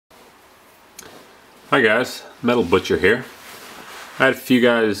Hi guys, Metal Butcher here. I had a few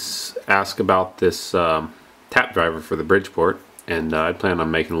guys ask about this tap driver for the Bridgeport, and I plan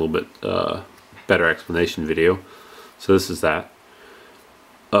on making a little bit better explanation video. So this is that.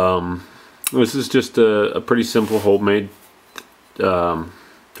 This is just a pretty simple homemade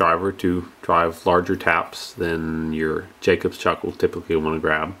driver to drive larger taps than your Jacob's chuck will typically want to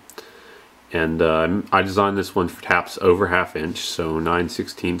grab. And I designed this one for taps over 1/2 inch, so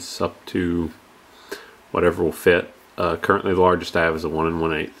 9/16 up to whatever will fit. Currently the largest I have is a 1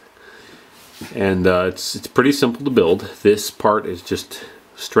 1/8. And it's pretty simple to build. This part is just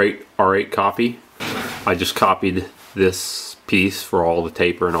straight R8 copy. I just copied this piece for all the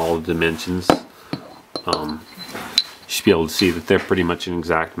taper and all the dimensions. You should be able to see that they're pretty much an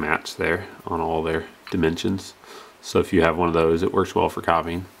exact match there on all their dimensions. So if you have one of those, it works well for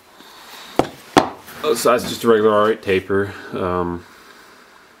copying. So that's just a regular R8 taper.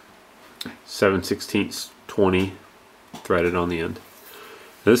 7/16 20 threaded on the end.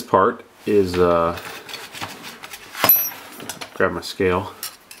 This part is grab my scale.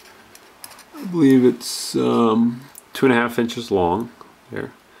 I believe it's 2.5 inches long.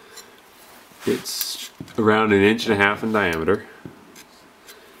 There. It's around 1.5 inches in diameter,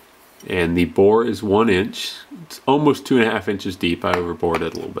 and the bore is 1 inch. It's almost 2.5 inches deep. I overbored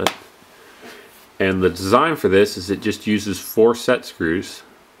it a little bit. And the design for this is it just uses 4 set screws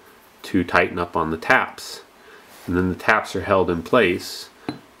to tighten up on the taps, and then the taps are held in place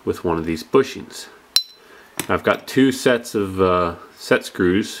with one of these bushings. I've got 2 sets of set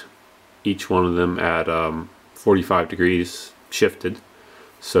screws, each one of them at 45 degrees shifted,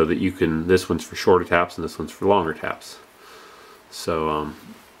 so that you can, this one's for shorter taps and this one's for longer taps. So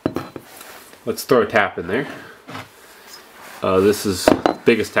let's throw a tap in there. This is the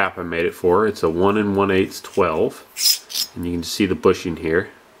biggest tap I made it for. It's a 1 1/8 12, and you can see the bushing here.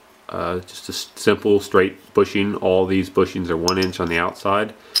 Just a simple straight bushing. All these bushings are 1 inch on the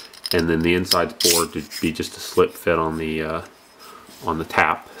outside, and then the inside's bored to be just a slip fit on the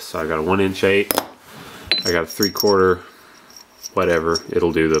tap. So I got a 1 8. I got a 3/4, whatever.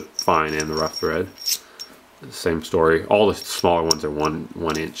 It'll do the fine and the rough thread. Same story. All the smaller ones are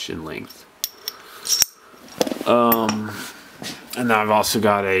 1 inch in length. And I've also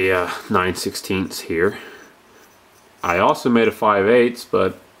got a 9/16 here. I also made a 5/8,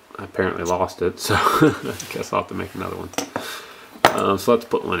 but I apparently lost it, so I guess I'll have to make another one. So let's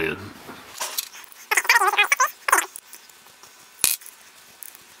put one in.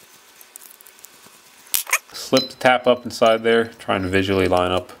 Slip the tap up inside there, trying to visually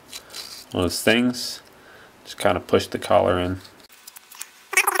line up one of those things. Just kind of push the collar in.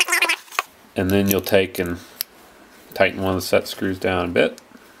 And then you'll take and tighten one of the set screws down a bit.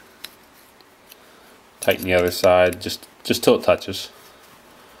 Tighten the other side just till it touches.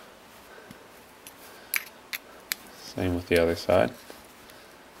 Same with the other side.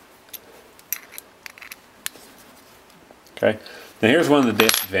 Okay. Now here's one of the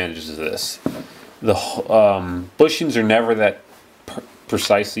disadvantages of this. The bushings are never that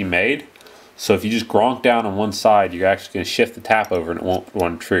precisely made. So if you just gronk down on one side, you're actually going to shift the tap over and it won't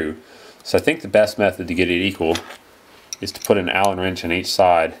run true. So I think the best method to get it equal is to put an Allen wrench on each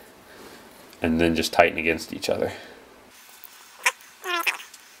side and then just tighten against each other.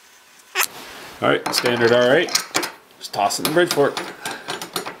 Alright, standard R8. Just toss it in Bridgeport.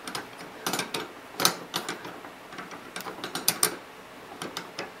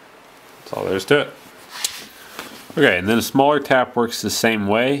 That's all there is to it. Okay, and then a smaller tap works the same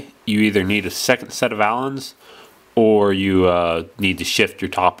way. You either need a second set of Allens, or you need to shift your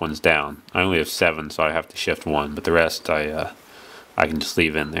top ones down. I only have 7, so I have to shift 1, but the rest I can just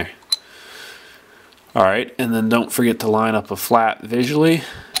leave in there. Alright, and then don't forget to line up a flat visually.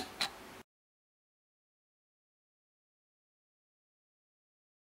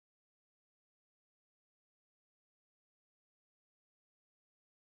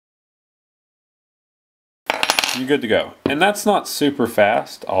 You're good to go. And that's not super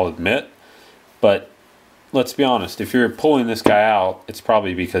fast, I'll admit, but let's be honest, if you're pulling this guy out, it's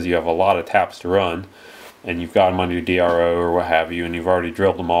probably because you have a lot of taps to run, and you've got them on your DRO or what have you, and you've already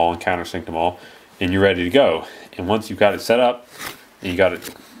drilled them all and countersinked them all, and you're ready to go. And once you've got it set up, and you got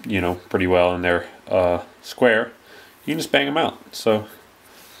it, you know, pretty well in there square, you can just bang them out. So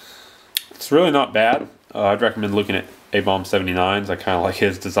it's really not bad. I'd recommend looking at A-Bomb 79s. I kind of like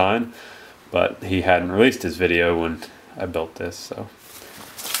his design, but he hadn't released his video when I built this. So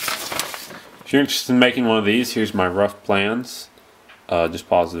if you're interested in making one of these, here's my rough plans. Just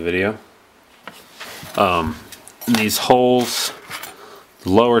pause the video. In these holes, the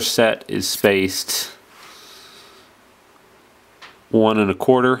lower set is spaced 1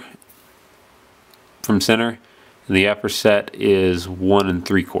 1/4 from center, and the upper set is 1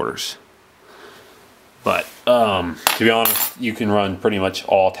 3/4. But to be honest, you can run pretty much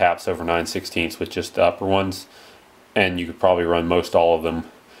all taps over 9/16 with just the upper ones, and you could probably run most all of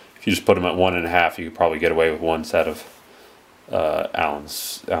them. If you just put them at 1 1/2, you could probably get away with one set of Allen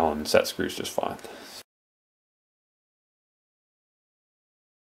set screws just fine.